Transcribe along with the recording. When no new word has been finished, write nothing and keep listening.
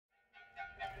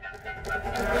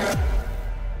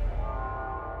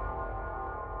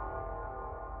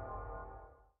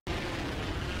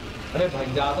अरे भाई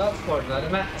ज़्यादा स्पॉट रहा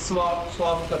है मैं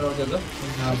स्वैप कर रहा हूँ जगह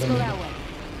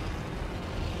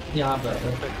यहाँ पे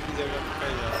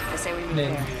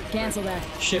नहीं Cancel that.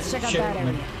 Shift Check out shift that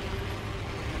में area.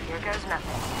 Here goes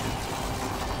nothing.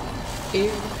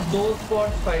 एक दो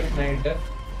स्पॉट फाइट नाइट है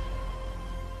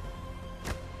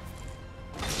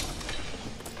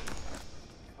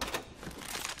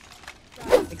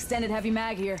Extended heavy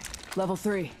mag here. Level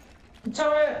 3. अच्छा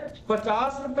मैं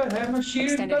 50 रुपए है मैं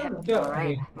शील्ड Extended कर heavy. क्या All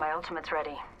right, my ultimate's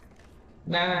ready.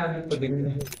 ना अभी तो दिन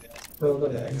नहीं तो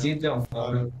जीत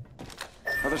जाऊंगा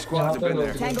Other squads have been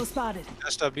there. Tango spotted.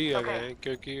 Just अभी आ गए हैं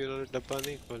क्योंकि उन्होंने डब्बा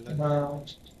नहीं खोला हाँ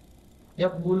या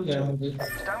भूल गया मुझे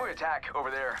It's time we attack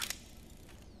over there.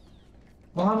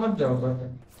 वहाँ मत जाओ बस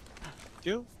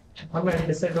क्यों हमें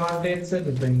डिसएडवांटेज से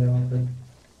दिखेंगे वहाँ पे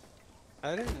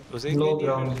अरे घुसेंगे लो नहीं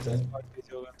ग्राउंड से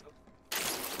advantage होगा तो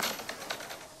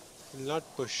not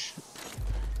push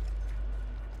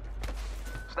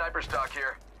Sniper stock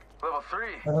here. Level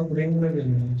 3. हम रिंग में भी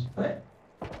नहीं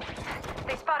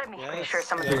They spotted me. Pretty Yes, sure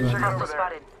someone's yeah, been yeah. hostile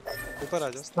spotted. ऊपर आ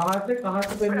जा कहाँ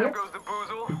से पहले There goes the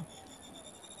boozle.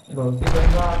 बहुत ही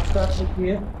बंदा आपका चुकी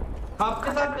है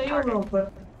आपके साथ नहीं हूँ मैं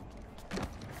ऊपर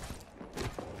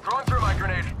Throwing through my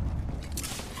grenade.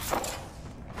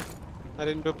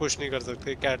 अरे इन पे पुश नहीं कर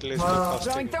सकते कैटलिस्ट हाँ। में Throwing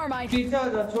फास्टिंग thermite. पीछे आ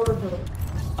जा छोड़ो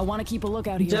I want to keep a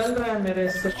lookout here. जल रहा है मेरे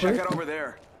इससे Check it over there.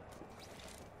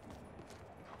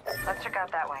 Let's check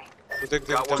out that way. देख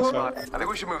Got one देख spot. I think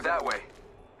we should move that way.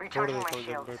 Recharging my छोड़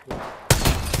shields. They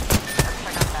Let's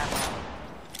check out that way.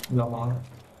 लगा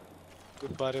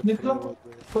गुब्बारे निकलो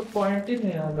कोई पॉइंट ही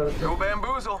नहीं है अंदर Go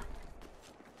bamboozle.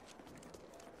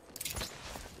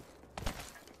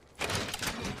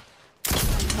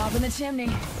 Top in the chimney.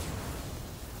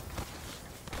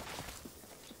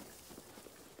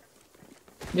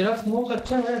 मेरा स्मोक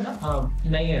अच्छा है ना हाँ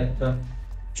नहीं है अच्छा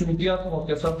चुटिया स्मोक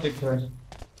है सब दिख रहा है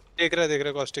देख रहा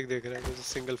है कॉस्टिक देख रहा है जैसे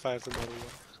सिंगल फायर से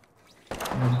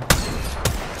मारूंगा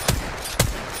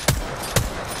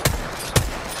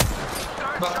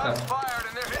Shots fired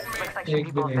and they're hitting me. Looks like some एक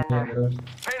भी people have नहीं been there. है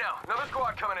Hey now, another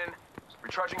squad coming in.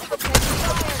 Recharging.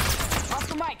 Off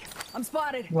the mic. I'm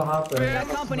spotted. वहाँ पे Got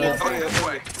company. Coming this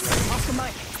way. Off the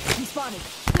mic. He's spotted.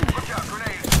 Look out,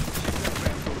 grenade.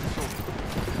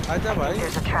 आजा भाई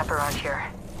There's a trap around here.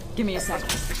 Give me a sec.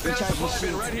 Expanded Recharge my supply bin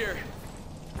shields. right here.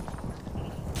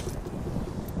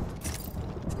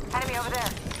 Enemy over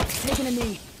there. Taking a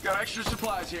knee. Got extra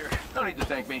supplies here. No need to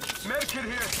thank me. Medkit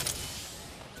here.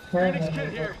 है Phoenix kit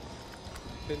here.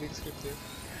 Phoenix kit they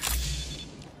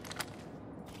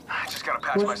I just gotta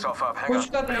patch myself up. Hang कुछ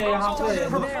on. कर रहे हैं यहाँ पे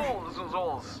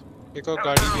एक और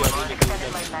गाड़ी भी आ रही है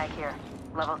Extended light mag here.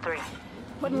 Level 3.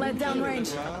 Putting lead down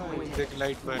range. देख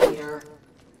लाइट में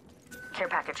Care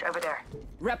package over there.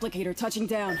 Replicator touching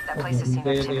down. That place has seen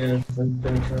they activity.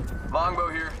 दिया Longbow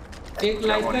here. एक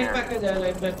लाइफ बैक पैकेज है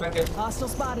life back package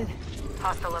Hostile spotted.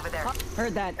 Hostile over there.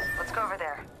 Heard that. Let's go over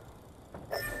there.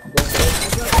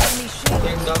 Enemy shield.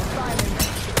 एक down Firing.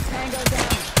 Tango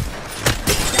down.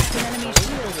 That's an enemy shield.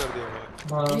 कर दिया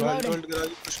हाँ मैं gold गिरा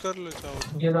के पुश कर लो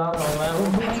चाहो गिरा रहा हूँ मैं वो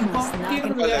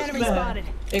टीम लेफ्ट Enemy में spotted.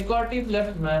 है एक और टीम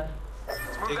लेफ्ट में है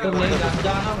एक तो नहीं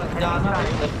जाना मत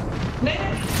नहीं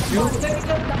उससे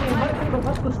निकल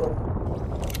मत कुछ हो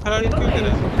थर्ड क्यों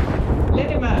करे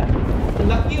नहीं मैं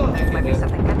लकी होने के Might be लिए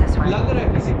something good this way. लग रहा है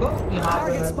किसी को यहाँ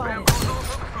पे Target spotted. Bamboozles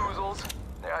with the foozles.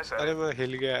 Yeah, I said अरे it. मैं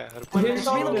हिल गया यार हिल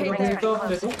टॉप ले लो हिल टॉप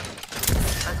ले लो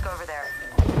Let's go over there.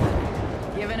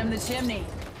 Giving him the chimney.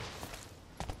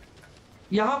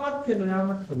 यहाँ मत खेलो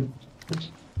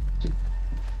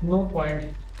नो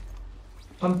पॉइंट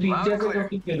हम पीछे से जो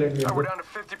कि खेलेंगे Oh, we're down to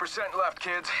 50% left,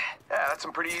 kids. Yeah, that's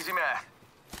some pretty easy math.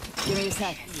 Give me a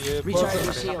sec. ये Recharge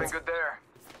your Something shields. good there.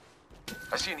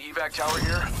 I see an evac tower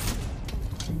here.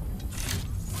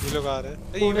 ये लोग आ रहे हैं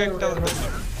ये इवेंट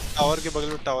टावर के बगल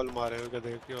में टावल मारे हुए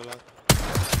गधे की औलाद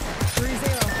 3-0.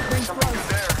 Rings Something close. good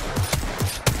there.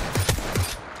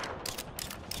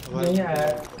 नहीं आया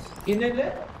इन्हें ले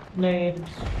नहीं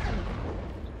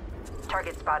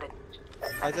Target spotted.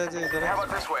 आजा जी इधर How about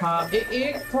this way? हाँ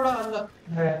एक थोड़ा अलग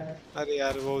है अरे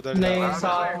यार वो उधर नहीं जा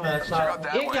साथ में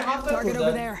साथ एक यहाँ पे Target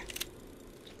over there.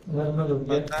 घर में रुक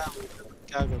गया रहा है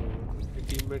क्या करूँ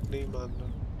टीममेट नहीं मान रहा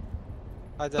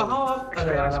आजा कहाँ आप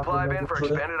अरे यार Expanded supply आप bin for लोग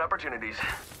expanded opportunities.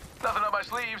 Nothing up my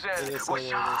sleeves and Yes,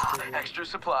 whoosh, extra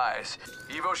supplies.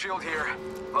 Evo shield here.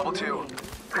 Level 2.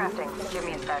 Crafting. Give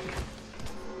me a sec.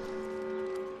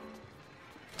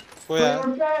 वो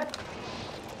यार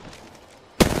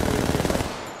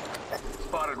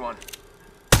Spotted one.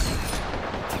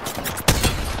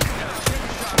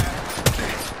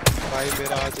 भाई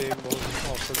मेरा आज एक बहुत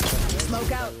ऑप्शन चल रहा है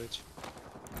Smoke out.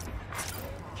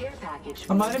 Care package.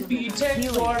 हमारे पीछे एक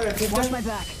स्क्वाड है, ठीक Watch है? my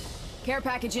back. Care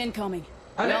package incoming. We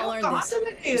अरे all वो learned कहाँ this. से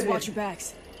लेके Just रहे? watch your backs.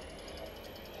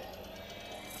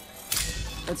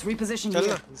 Let's reposition चल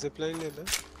ना here. जिप लाइन ले ले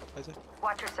अच्छा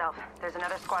Watch yourself. There's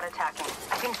another squad attacking.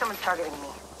 I think someone's targeting me.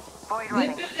 Void ये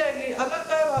running. मिल जाएगी, अलग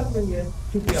क्या बात नहीं है,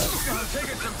 शुक्रिया।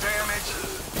 Taking some damage.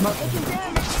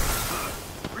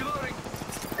 Reloading.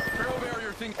 Barrel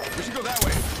barrier thing. We should go that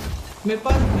way. मेरे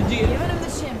पास Digi है। Giving him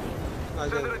the chimney. Uh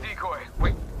Send in जा a decoy.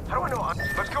 Wait, how do I know?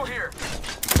 Let's go here.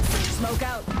 Smoke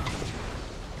out.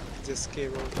 just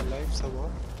came out alive somehow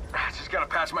Just gotta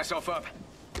patch myself up.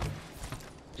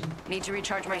 Need to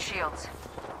recharge my shields.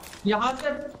 यहाँ से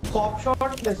pop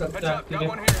shot ले सकते Heads हैं up, got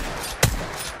one here.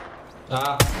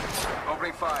 हाँ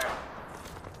Opening fire.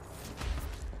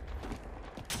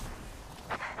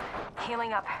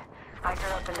 Healing up. Eyes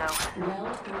are open now.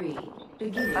 Round 3.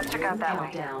 Beginning Let's check out that way.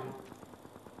 countdown.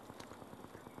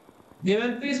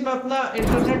 Given piece मैं अपना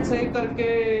internet सही करके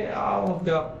आऊँ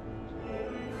क्या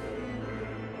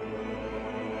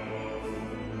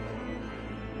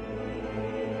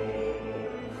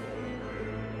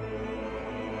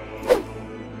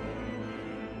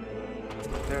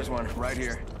There's one right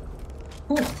here.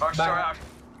 Back Arcs are out.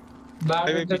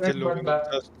 भाई मैं पीछे इंटरनेट लोग but back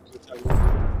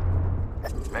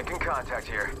Making contact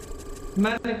here.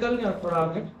 मैं निकल गया थोड़ा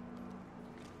आगे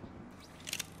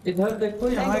इधर देखो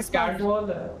यहाँ एक कैट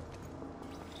वॉल है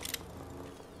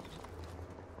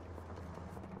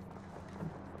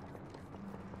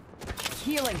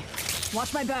Healing.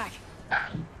 Watch my back.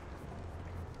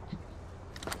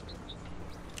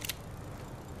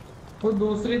 वो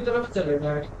दूसरी तरफ चले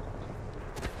जाए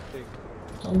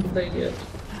हम बताइए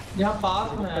यहाँ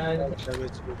पास में है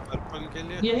पर्पल के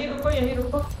लिए यहीं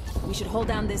रुको We should hold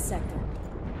down this sector.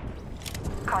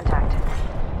 Contact.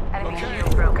 Enemy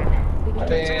shield broken.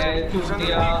 अरे Send in a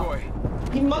चूतिया decoy.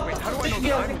 हिम्मत Wait, how do I know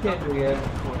किया that से I'm खेल रही है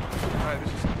Alright,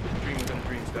 this is dream within a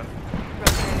dream stuff.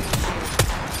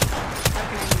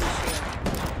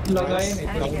 लगा ही नहीं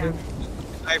Enemy down.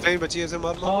 लाइफलाइन बची है इसे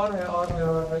मार मार और है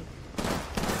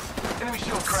Enemy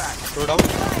shield cracked. Throw down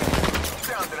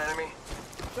Downed an enemy.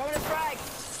 Throwing a frag.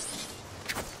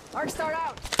 Arc start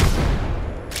out.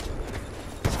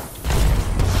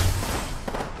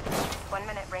 1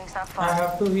 minute, rings not I far.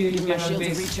 have to heal Use my Ginner, shield to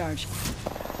please. recharge.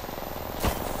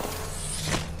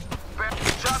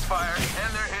 Shots fired,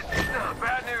 and they're hit.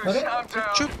 Bad news. Arre? I'm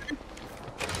down. चुप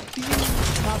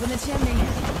Pop in the chimney.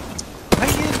 भाई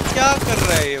ये क्या कर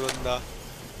रहा है ये बंदा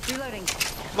Reloading.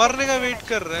 मरने का वेट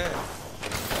कर रहा है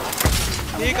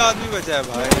एक आदमी बचा है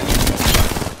भाई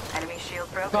Enemy shield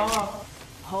broken. कहाँ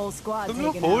Whole squad तुम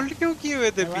लोग taken out. होल्ड क्यों किए हुए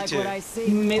थे I like पीछे what I see.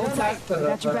 मेरा Hold back tight. कर रहा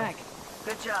Got your था। back.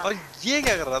 Good और job. ये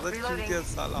क्या कर रहा था Reloading. चूतिया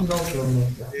साला नो प्रॉब्लम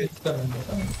इसका नहीं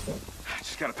पता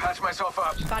Just gotta patch myself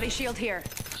up. Body shield here.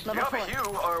 Level Yup, 4. you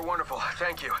are wonderful.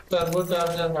 Thank you. Turbo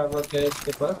charger है वो क्या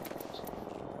इसके पास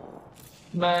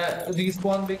मैं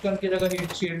रिस्पॉन बीकन की जगह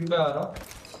हीट शील्ड पे आ रहा हूँ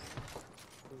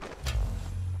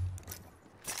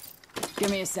Give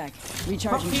me a sec. हाँ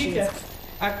Recharging ठीक है shields.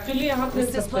 एक्चुअली यहाँ पे This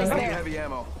सकते हैं place ना there. Heavy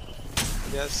ammo.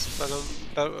 यस पर हम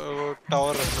वो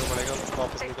टावर रखना पड़ेगा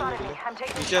वापस They निकलने spotted के me. लिए I'm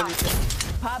taking नीचे shots. नीचे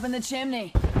Pop in the chimney.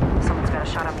 Someone's got a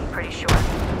shot on me, pretty sure.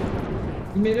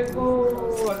 मेरे को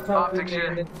अच्छा Optics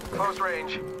here. Close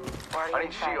range. Already I need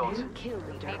inside. shields. Kill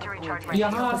leader. Need to recharge my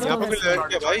यहाँ shields. आ यहाँ पे कोई जाओ लड़ गया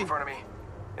Target's right भाई in front of me.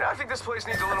 Yeah, I think this place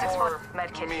needs a little Let's more explore med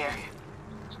kit me. here.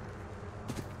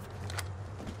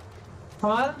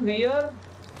 हाँ rear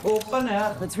open है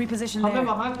यार Let's reposition हमें there.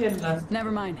 वहाँ खेलना है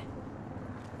Never mind.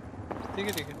 ठीक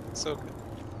है सो ओके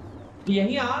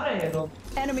यहीं आ रहे हैं लोग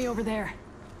Enemy over there.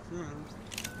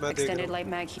 मैं देख Extended रहा हूँ light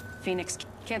mag. Phoenix,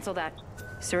 cancel that.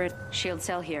 Sir, shield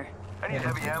cell here. I need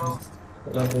heavy ammo.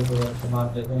 चलो तो सामान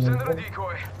देते हैं Send in a इनको।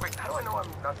 decoy. Wait, how do I know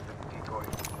I'm not the decoy?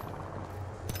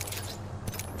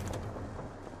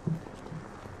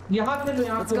 यहाँ खेलो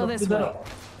यहाँ Let's go this इधर way. आओ।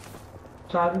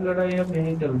 सारी लड़ाई अब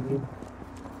यहीं चल रही है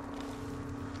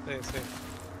ऐसे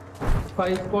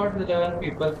 5 squad 11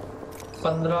 people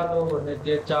 15 लोग होने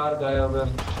चाहिए 4 गायब हैं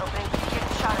Opening,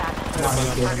 getting shot at.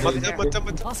 मत जा मत जा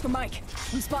मत जा Oscar Mike.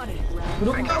 I'm spotted.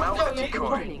 रुक Bring them out जाओ with a ये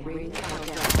decoy. Beginning ring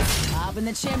countdown. Pop in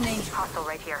the chimney. Hostile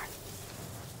right here.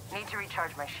 Need to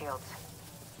recharge my shields.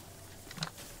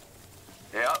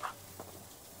 Yeah.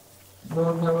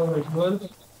 don't have a visual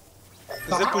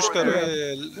इसे पुश करो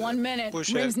 1 minute. Push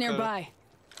Rings it, nearby.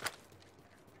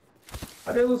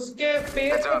 अरे उसके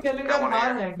पेट Heads पे up, खेलेंगे got one हार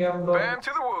here. जाएंगे हम लोग Bam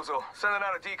to the woozle. Sending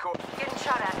out a decoy. Getting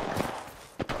shot at.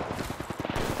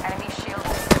 Enemy shield. I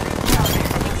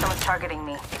think someone's targeting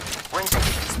me. Rings.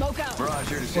 Smoke out. Mirage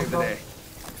here to save the day.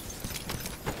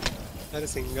 अरे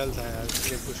single था यार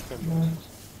इसलिए push करना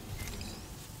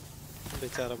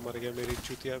बेचारा मर गया मेरी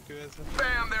चूतिया की वजह से।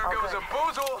 Bam, there goes a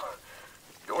boozle.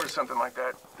 Or something like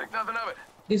that. Think nothing of it.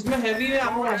 इसमें हैवी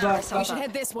ammo होगा We should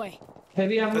head this way.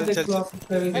 Heavy ammo चल देखो आप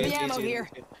heavy Heavy ammo here.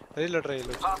 अरे लड़ रहे हैं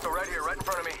लोग। Hostile right here, right in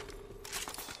front of me.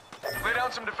 Lay down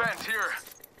some defense here.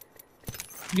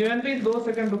 UNP 2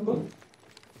 second रुको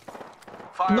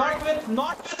Firing.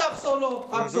 not with up solo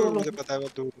up solo मुझे पता है वो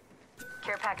दूर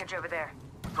Care package over there.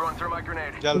 Throwing through my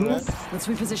grenade. जल रहा है। Let's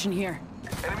reposition here.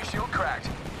 Enemy shield cracked.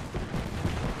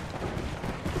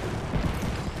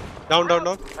 Down down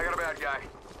down. I got a bad guy.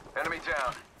 Enemy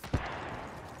down.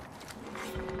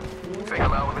 Fake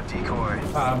him out with a decoy.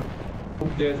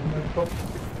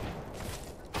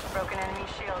 Broken enemy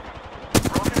shield.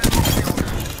 Broken enemy shield.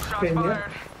 Shots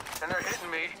fired. And they're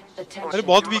hitting me. Attention. अरे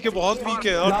बहुत week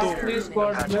है यार तो। last 3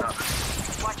 squads Patching left up.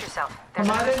 Watch yourself. There's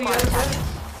हमारे another rear squad पे attacking.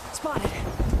 Spotted.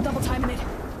 Double timing it.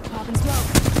 Popping smoke.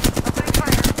 Opening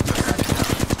fire.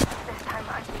 This time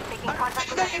I'm making contact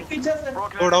with enemy. पीछे से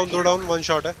Broken दो enemy डाउन वन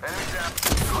शॉट है। Enemy down.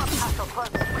 Hostile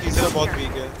close. तीसरा बहुत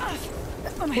week है।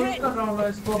 I'm push hit. कर रहा हूँ मैं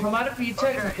इसको हमारे पीछे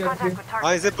Okay, contact with हाँ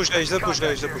target. इसे पुश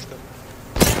कर।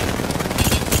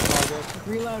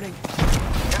 Reloading.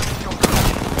 Enemy shield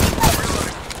cracked.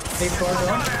 एक और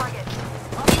down Target.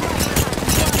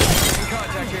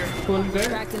 Contact here. Full गए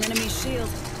Cracked an enemy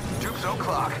shield. Troops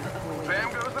o'clock. Bam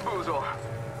goes the boozle.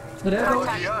 Red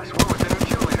Lucky us, we're within a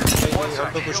kill leader. नहीं One हम sec,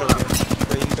 तो push हो heal up. गए।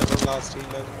 वही कर रहा हूँ लास्ट हील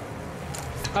है।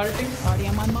 अल्टिंग Already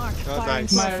on my mark. Oh, Firing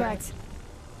nice. full effect.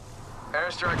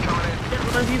 Airstrike coming in.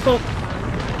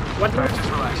 What? Alright, just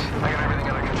relax. I got everything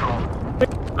under control.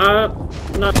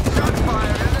 No. Shots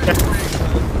fired. Enemy me.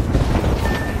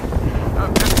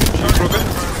 Broken?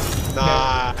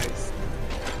 Nice.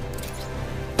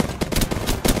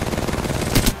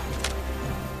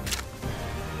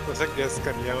 उसे guess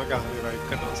कर लिया मैं कहाँ revive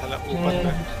करना हूँ साला ऊपर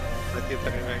में मैं की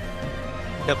तरह में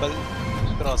डबल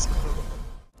क्रॉस करूँ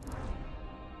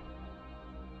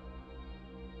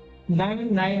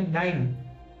 999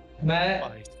 मैं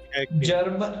भाई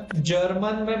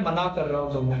जर्मन में मना कर रहा हूँ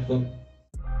लोगों को